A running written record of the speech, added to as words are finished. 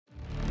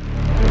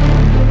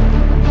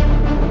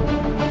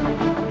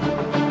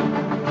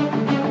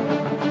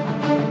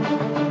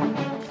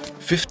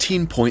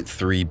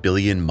15.3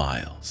 billion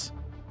miles.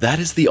 That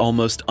is the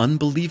almost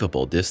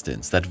unbelievable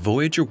distance that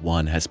Voyager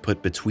 1 has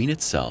put between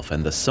itself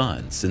and the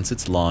Sun since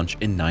its launch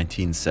in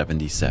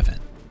 1977.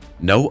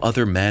 No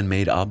other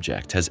man-made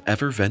object has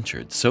ever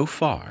ventured so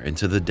far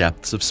into the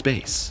depths of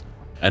space.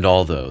 And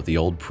although the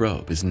old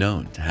probe is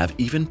known to have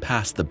even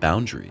passed the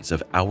boundaries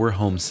of our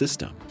home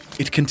system,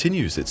 it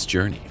continues its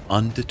journey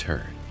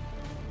undeterred.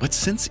 But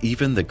since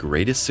even the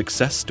greatest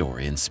success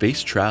story in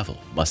space travel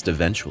must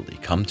eventually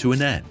come to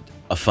an end,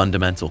 a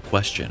fundamental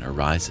question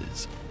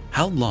arises.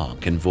 How long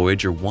can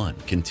Voyager 1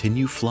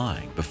 continue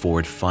flying before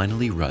it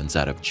finally runs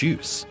out of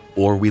juice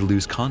or we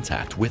lose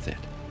contact with it?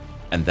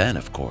 And then,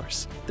 of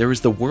course, there is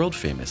the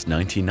world-famous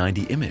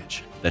 1990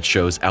 image that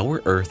shows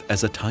our Earth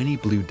as a tiny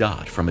blue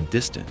dot from a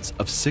distance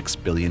of 6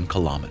 billion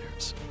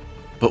kilometers.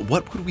 But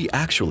what would we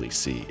actually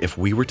see if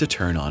we were to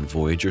turn on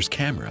Voyager's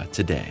camera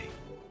today?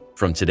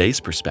 From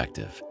today's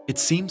perspective, it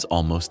seems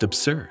almost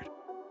absurd.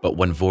 But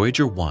when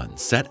Voyager 1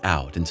 set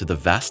out into the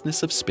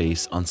vastness of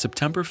space on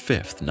September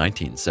 5,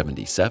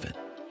 1977,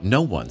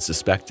 no one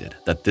suspected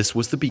that this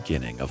was the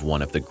beginning of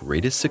one of the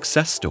greatest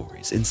success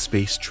stories in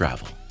space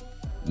travel.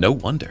 No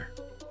wonder.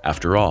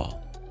 After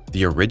all,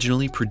 the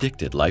originally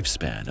predicted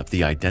lifespan of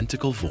the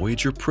identical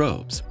Voyager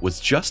probes was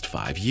just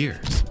 5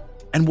 years.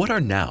 And what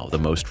are now the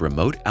most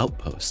remote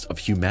outposts of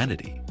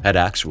humanity had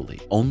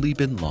actually only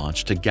been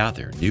launched to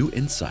gather new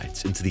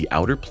insights into the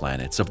outer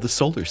planets of the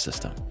solar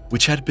system,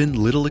 which had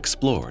been little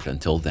explored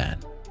until then.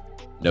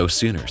 No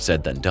sooner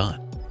said than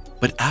done.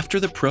 But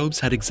after the probes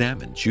had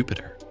examined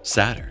Jupiter,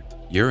 Saturn,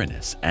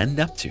 Uranus, and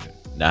Neptune,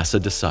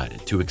 NASA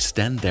decided to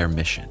extend their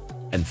mission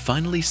and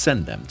finally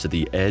send them to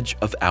the edge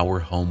of our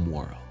home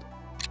world.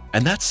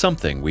 And that's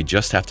something we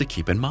just have to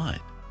keep in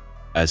mind.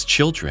 As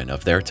children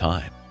of their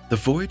time, the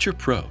Voyager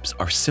probes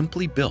are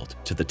simply built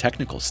to the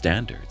technical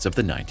standards of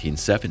the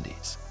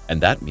 1970s,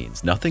 and that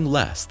means nothing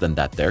less than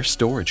that their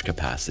storage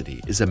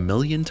capacity is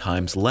 1,000,000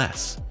 times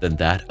less than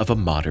that of a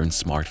modern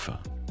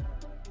smartphone.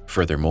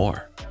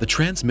 Furthermore, the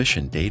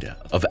transmission data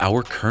of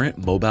our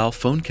current mobile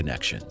phone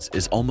connections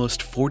is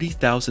almost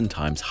 40,000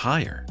 times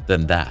higher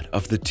than that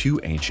of the two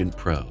ancient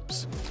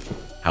probes.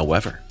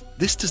 However,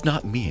 this does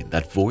not mean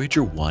that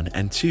Voyager 1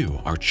 and 2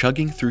 are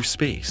chugging through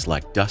space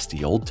like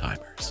dusty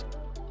old-timers.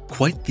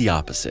 Quite the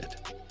opposite.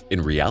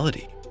 In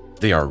reality,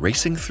 they are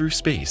racing through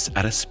space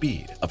at a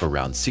speed of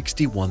around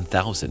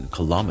 61,000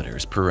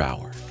 kilometers per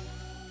hour.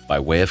 By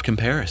way of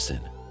comparison,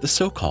 the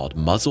so-called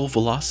muzzle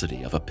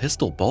velocity of a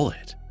pistol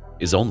bullet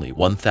is only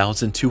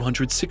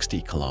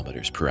 1,260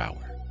 kilometers per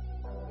hour.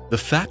 The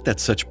fact that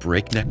such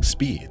breakneck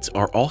speeds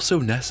are also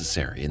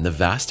necessary in the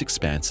vast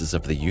expanses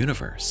of the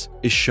universe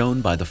is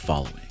shown by the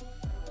following.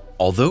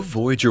 Although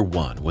Voyager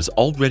 1 was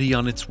already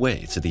on its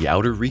way to the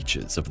outer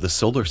reaches of the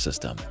solar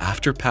system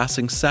after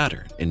passing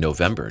Saturn in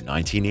November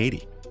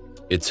 1980,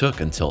 it took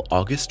until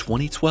August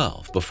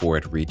 2012 before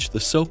it reached the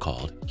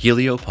so-called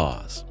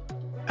heliopause.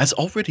 As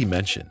already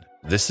mentioned,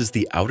 this is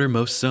the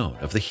outermost zone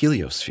of the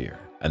heliosphere,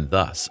 and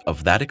thus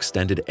of that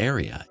extended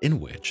area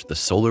in which the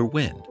solar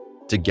wind,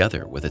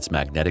 together with its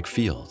magnetic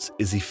fields,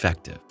 is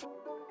effective.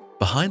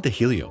 Behind the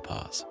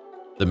heliopause,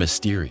 the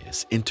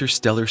mysterious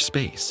interstellar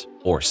space,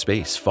 or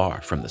space far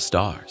from the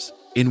stars,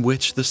 in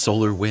which the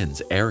solar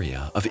wind's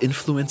area of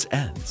influence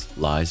ends,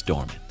 lies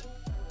dormant.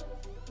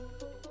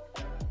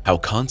 How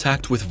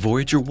contact with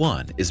Voyager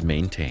 1 is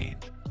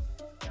maintained.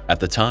 At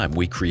the time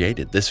we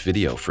created this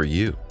video for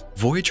you,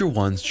 Voyager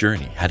 1's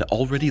journey had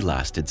already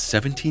lasted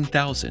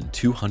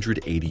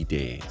 17,280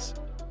 days.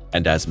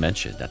 And as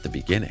mentioned at the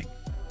beginning,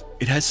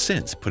 it has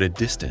since put a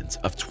distance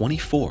of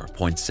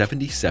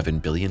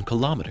 24.77 billion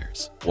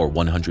kilometers, or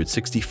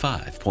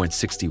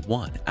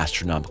 165.61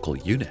 astronomical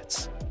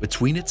units,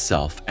 between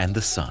itself and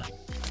the Sun.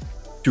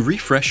 To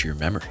refresh your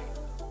memory,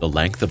 the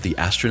length of the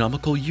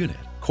astronomical unit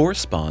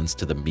corresponds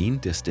to the mean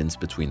distance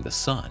between the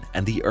Sun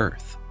and the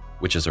Earth,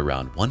 which is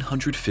around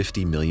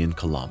 150 million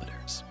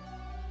kilometers.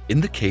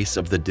 In the case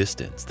of the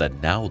distance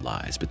that now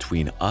lies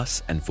between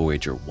us and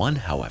Voyager 1,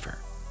 however,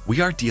 we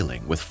are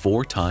dealing with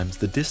 4 times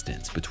the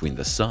distance between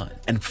the Sun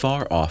and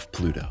far-off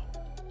Pluto.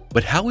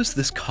 But how is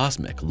this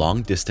cosmic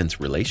long-distance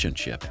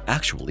relationship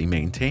actually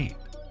maintained?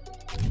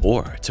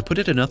 Or, to put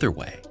it another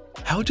way,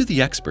 how do the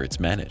experts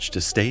manage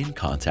to stay in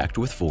contact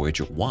with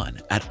Voyager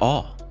 1 at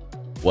all?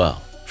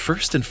 Well,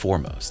 first and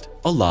foremost,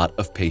 a lot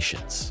of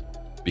patience.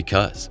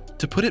 Because,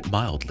 to put it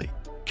mildly,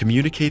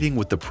 communicating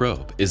with the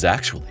probe is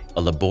actually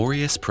a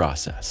laborious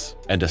process,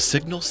 and a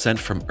signal sent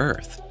from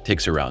Earth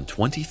takes around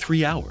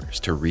 23 hours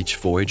to reach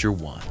Voyager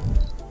 1.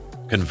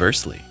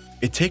 Conversely,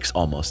 it takes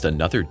almost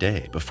another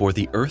day before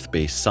the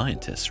Earth-based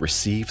scientists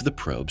receive the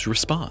probe's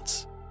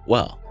response.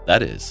 Well,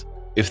 that is,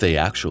 if they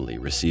actually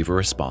receive a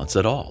response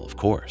at all, of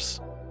course.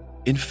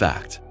 In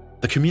fact,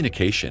 the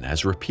communication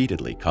has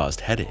repeatedly caused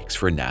headaches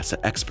for NASA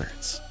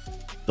experts.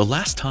 The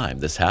last time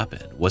this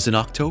happened was in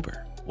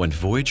October, when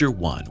Voyager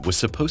 1 was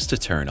supposed to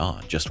turn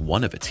on just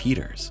one of its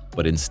heaters,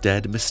 but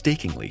instead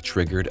mistakenly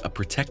triggered a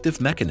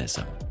protective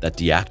mechanism that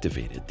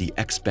deactivated the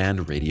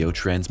X-band radio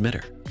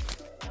transmitter.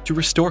 To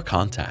restore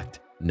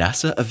contact,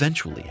 NASA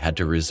eventually had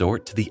to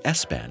resort to the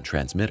S-band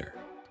transmitter,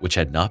 which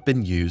had not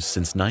been used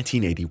since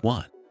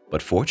 1981,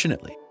 but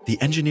fortunately,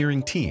 the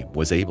engineering team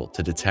was able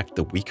to detect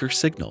the weaker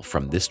signal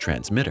from this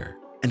transmitter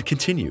and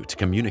continue to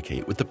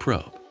communicate with the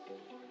probe.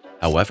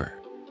 However,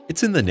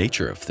 it's in the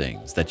nature of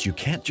things that you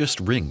can't just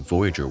ring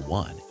Voyager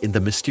 1 in the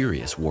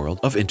mysterious world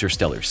of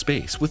interstellar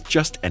space with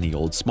just any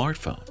old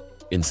smartphone.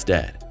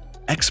 Instead,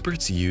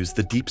 experts use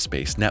the Deep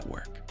Space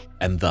Network,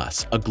 and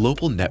thus a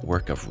global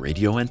network of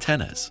radio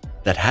antennas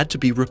that had to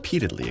be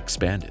repeatedly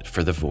expanded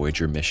for the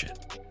Voyager mission.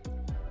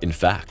 In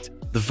fact,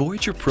 the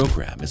Voyager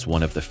program is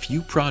one of the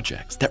few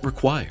projects that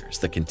requires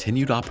the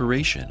continued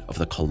operation of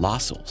the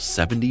colossal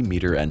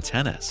 70-meter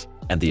antennas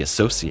and the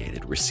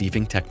associated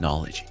receiving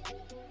technology.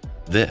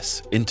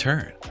 This, in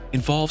turn,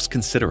 involves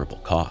considerable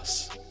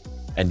costs.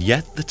 And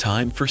yet the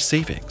time for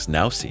savings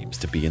now seems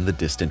to be in the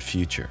distant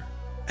future.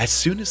 As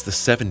soon as the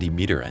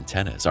 70-meter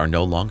antennas are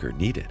no longer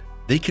needed,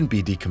 they can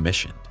be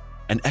decommissioned,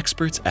 and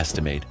experts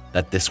estimate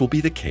that this will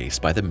be the case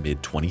by the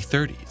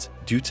mid-2030s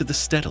due to the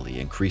steadily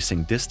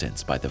increasing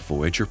distance by the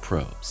Voyager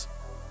probes.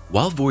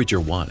 While Voyager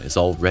 1 is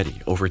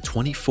already over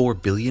 24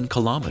 billion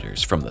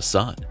kilometers from the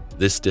Sun,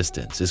 this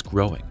distance is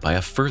growing by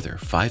a further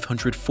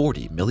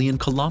 540 million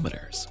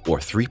kilometers, or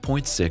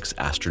 3.6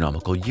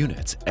 astronomical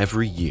units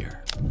every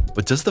year.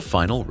 But does the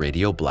final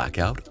radio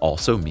blackout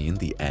also mean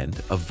the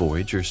end of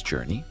Voyager's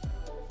journey?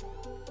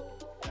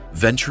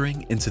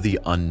 Venturing into the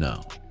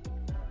unknown.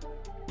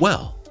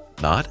 Well,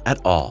 not at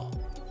all.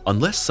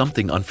 Unless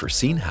something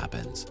unforeseen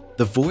happens,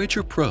 the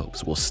Voyager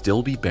probes will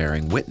still be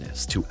bearing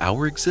witness to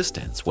our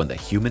existence when the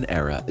human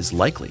era is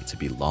likely to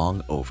be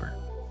long over.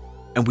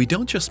 And we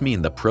don't just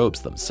mean the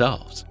probes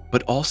themselves,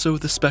 but also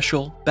the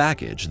special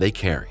baggage they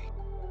carry.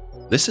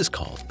 This is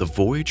called the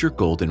Voyager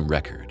Golden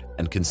Record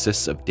and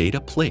consists of data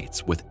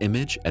plates with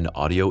image and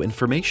audio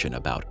information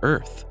about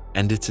Earth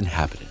and its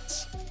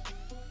inhabitants.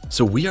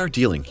 So we are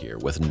dealing here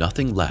with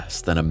nothing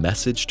less than a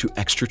message to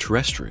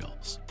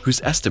extraterrestrials, whose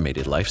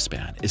estimated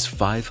lifespan is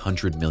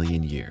 500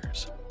 million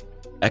years.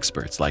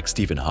 Experts like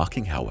Stephen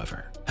Hawking,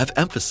 however, have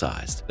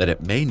emphasized that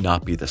it may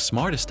not be the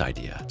smartest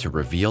idea to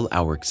reveal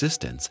our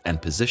existence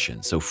and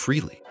position so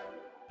freely.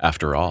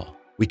 After all,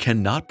 we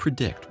cannot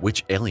predict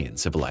which alien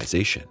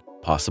civilization,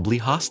 possibly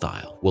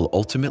hostile, will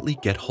ultimately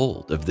get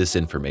hold of this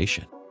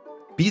information.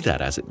 Be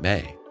that as it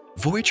may,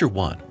 Voyager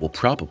 1 will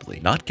probably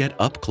not get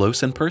up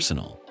close and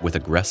personal with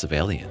aggressive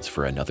aliens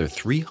for another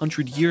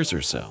 300 years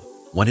or so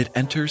when it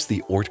enters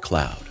the Oort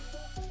cloud.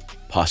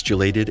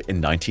 Postulated in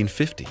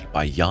 1950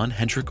 by Jan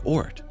Hendrik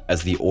Oort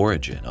as the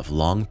origin of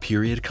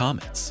long-period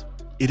comets,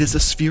 it is a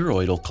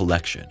spheroidal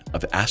collection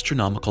of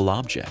astronomical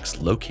objects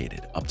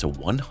located up to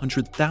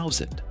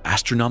 100,000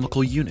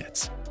 astronomical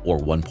units, or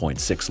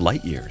 1.6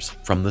 light-years,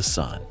 from the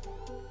Sun.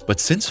 But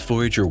since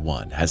Voyager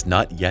 1 has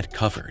not yet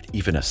covered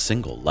even a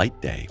single light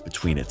day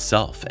between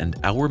itself and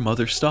our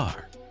mother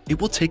star, it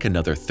will take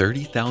another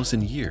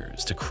 30,000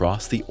 years to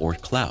cross the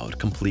Oort cloud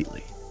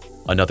completely.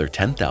 Another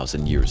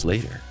 10,000 years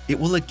later, it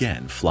will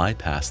again fly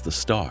past the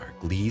star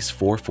Gliese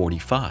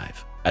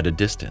 445 at a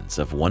distance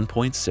of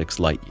 1.6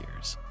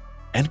 light-years.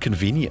 And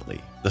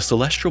conveniently, the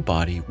celestial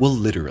body will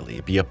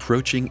literally be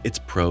approaching its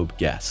probe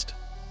guest.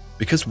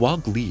 Because while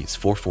Gliese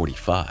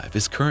 445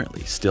 is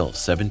currently still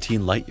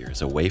 17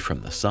 light-years away from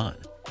the Sun,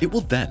 it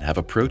will then have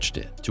approached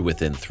it to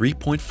within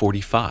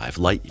 3.45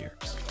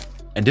 light-years.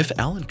 And if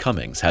Alan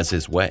Cummings has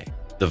his way,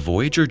 the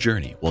Voyager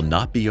journey will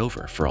not be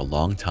over for a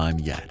long time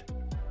yet.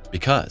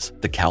 Because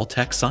the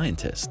Caltech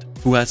scientist,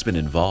 who has been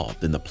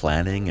involved in the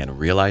planning and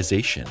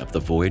realization of the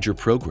Voyager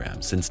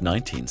program since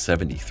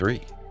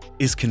 1973,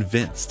 is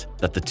convinced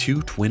that the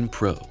two twin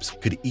probes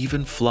could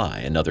even fly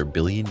another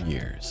billion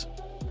years.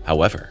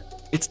 However,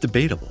 it's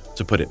debatable,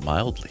 to put it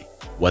mildly,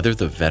 whether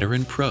the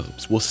veteran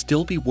probes will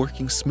still be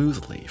working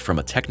smoothly from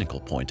a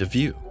technical point of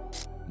view.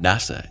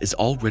 NASA is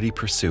already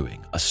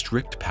pursuing a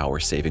strict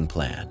power-saving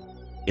plan,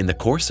 in the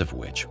course of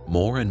which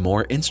more and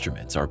more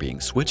instruments are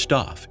being switched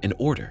off in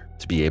order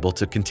to be able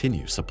to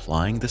continue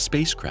supplying the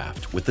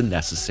spacecraft with the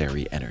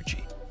necessary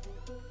energy.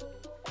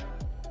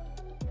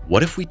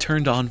 What if we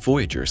turned on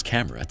Voyager's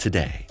camera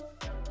today?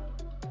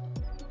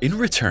 In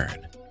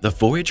return, the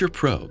Voyager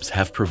probes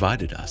have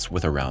provided us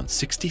with around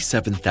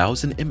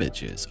 67,000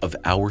 images of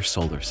our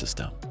solar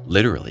system,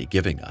 literally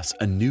giving us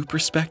a new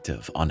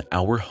perspective on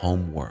our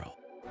home world.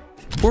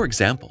 For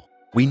example,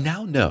 we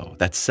now know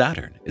that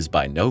Saturn is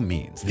by no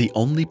means the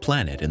only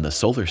planet in the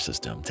solar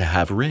system to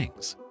have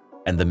rings,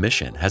 and the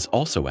mission has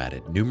also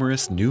added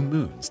numerous new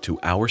moons to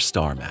our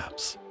star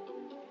maps.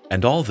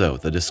 And although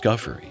the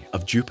discovery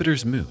of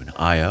Jupiter's moon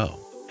Io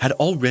had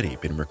already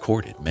been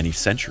recorded many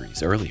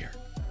centuries earlier,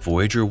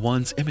 Voyager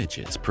 1's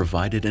images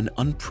provided an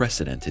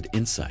unprecedented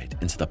insight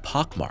into the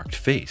pockmarked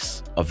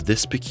face of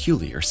this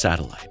peculiar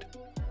satellite.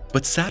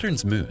 But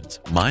Saturn's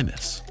moons,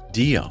 Mimas,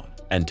 Dione,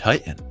 and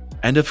Titan,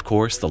 and of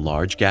course the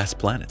large gas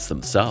planets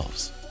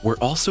themselves, were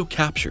also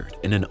captured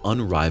in an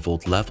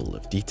unrivaled level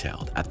of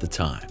detail at the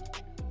time.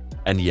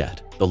 And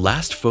yet, the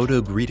last photo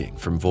greeting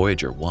from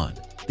Voyager 1,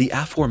 the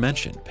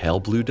aforementioned pale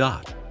blue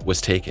dot, was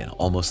taken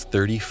almost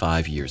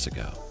 35 years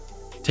ago.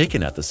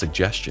 taken at the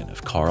suggestion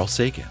of Carl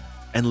Sagan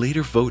and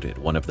later voted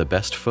one of the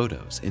best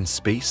photos in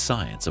space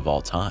science of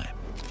all time.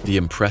 The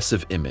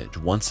impressive image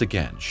once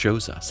again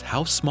shows us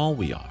how small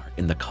we are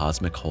in the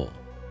cosmic whole.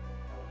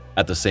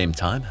 At the same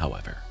time,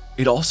 however,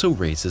 it also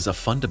raises a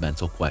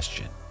fundamental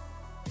question.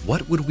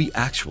 What would we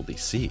actually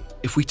see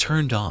if we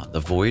turned on the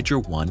Voyager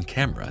 1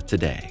 camera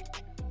today?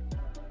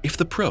 If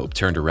the probe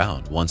turned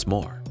around once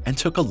more and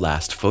took a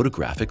last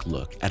photographic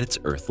look at its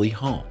earthly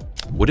home,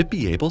 would it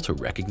be able to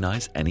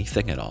recognize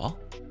anything at all?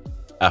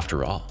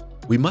 After all,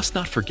 we must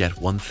not forget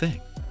one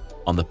thing.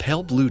 On the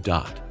pale blue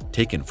dot,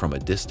 taken from a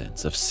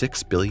distance of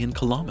 6 billion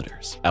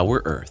kilometers,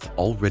 our Earth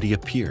already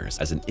appears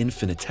as an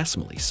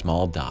infinitesimally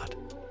small dot,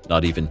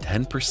 not even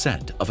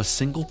 10% of a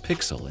single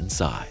pixel in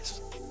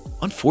size.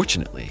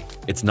 Unfortunately,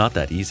 it's not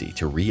that easy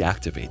to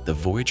reactivate the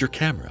Voyager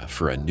camera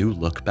for a new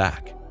look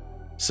back.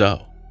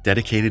 So,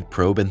 dedicated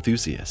probe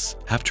enthusiasts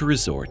have to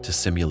resort to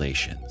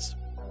simulations.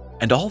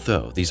 And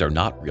although these are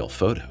not real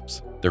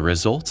photos, the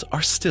results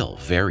are still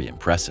very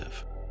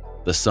impressive.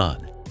 The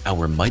sun,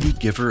 our mighty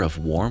giver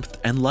of warmth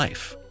and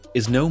life,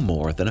 is no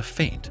more than a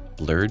faint,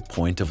 blurred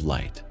point of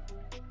light.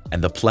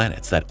 And the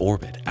planets that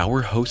orbit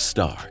our host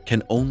star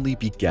can only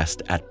be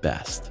guessed at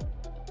best.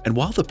 And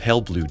while the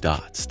pale blue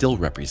dot still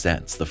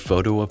represents the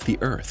photo of the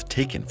Earth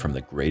taken from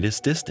the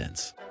greatest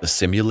distance, the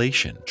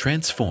simulation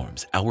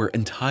transforms our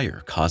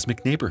entire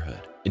cosmic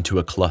neighborhood into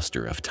a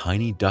cluster of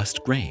tiny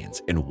dust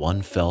grains in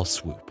one fell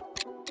swoop.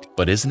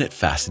 But isn't it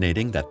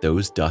fascinating that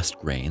those dust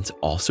grains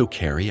also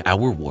carry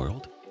our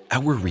world,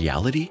 our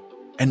reality,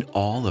 and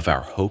all of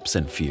our hopes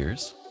and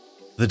fears?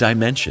 The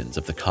dimensions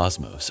of the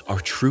cosmos are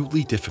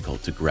truly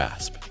difficult to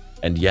grasp,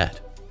 and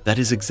yet, that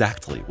is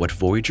exactly what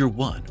Voyager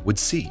 1 would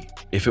see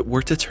if it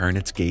were to turn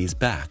its gaze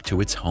back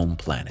to its home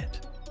planet.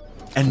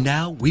 And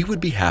now we would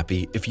be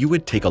happy if you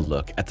would take a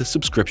look at the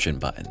subscription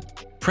button.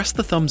 Press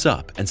the thumbs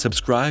up and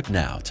subscribe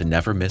now to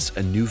never miss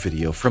a new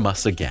video from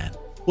us again.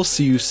 We'll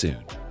see you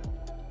soon.